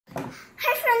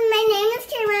Hi friends, my name is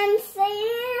Kayla. I'm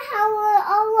saying how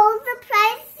all of the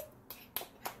price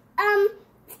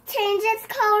change its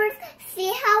colors,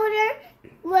 see how it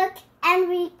look, and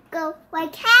we go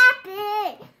like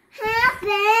happen.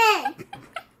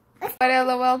 What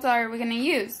LOLs are we gonna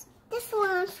use? This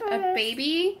one first. A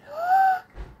baby?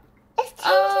 It changes.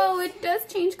 Oh, it does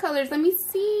change colors. Let me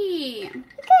see. Look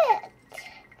at it.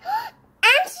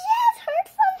 And she has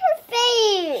hearts on her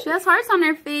face. She has hearts on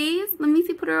her face. Let me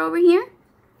see. Put her over here.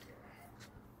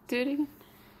 Do it again.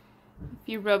 If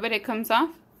you rub it, it comes off.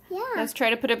 Yeah. Let's try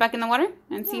to put it back in the water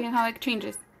and see how it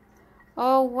changes.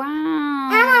 Oh, wow.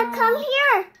 Anna, come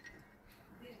here.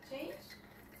 Did it change?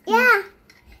 Yeah.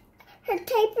 Her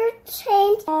taper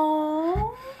changed.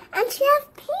 Oh, And she has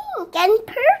pink and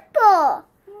purple.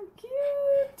 so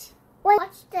cute. Wait,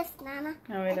 watch this, Nana.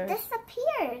 Oh, wait, It wait.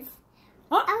 disappears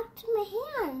Huh? out to my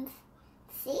hands.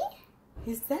 See?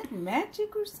 Is that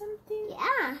magic or something?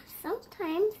 Yeah,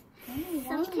 sometimes. Oh, wow.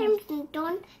 Sometimes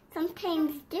don't,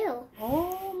 sometimes do.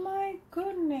 Oh my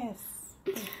goodness.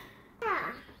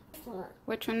 Yeah.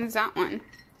 Which one is that one?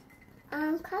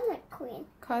 Comic Queen.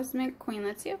 Cosmic Queen.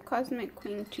 Let's see if Cosmic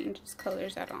Queen changes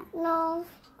colors at all. No.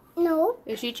 No.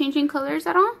 Is she changing colors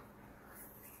at all?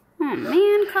 Oh,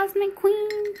 man. Cosmic Queen.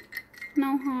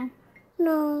 No, huh?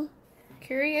 No.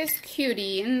 Curious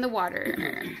Cutie in the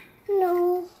water.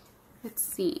 No. Let's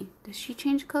see. Does she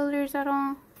change colors at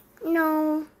all?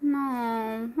 No.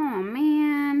 No. Oh,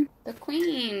 man. The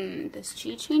Queen. Does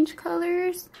she change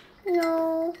colors?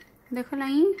 No. Déjala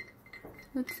ahí.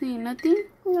 Let's see. Nothing?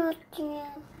 Nothing.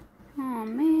 Oh,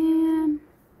 man.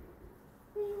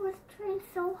 We was trying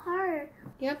so hard.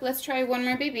 Yep. Let's try one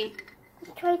more baby.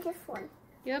 Try this one.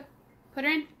 Yep. Put her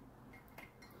in.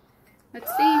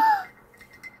 Let's see.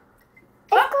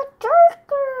 It got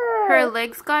darker. Her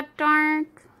legs got dark.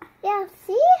 Yeah,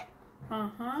 see?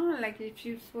 Uh-huh, like if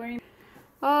she's wearing...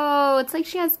 Oh, it's like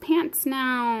she has pants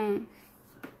now.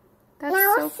 That's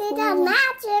Now so see cool. the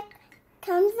magic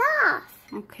comes off.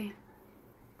 Okay.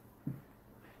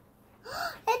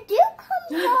 It do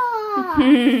come off.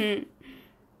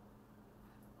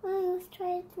 Well, let's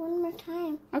try it one more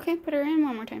time. Okay, put her in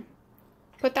one more time.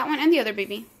 Put that one and the other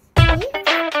baby. See?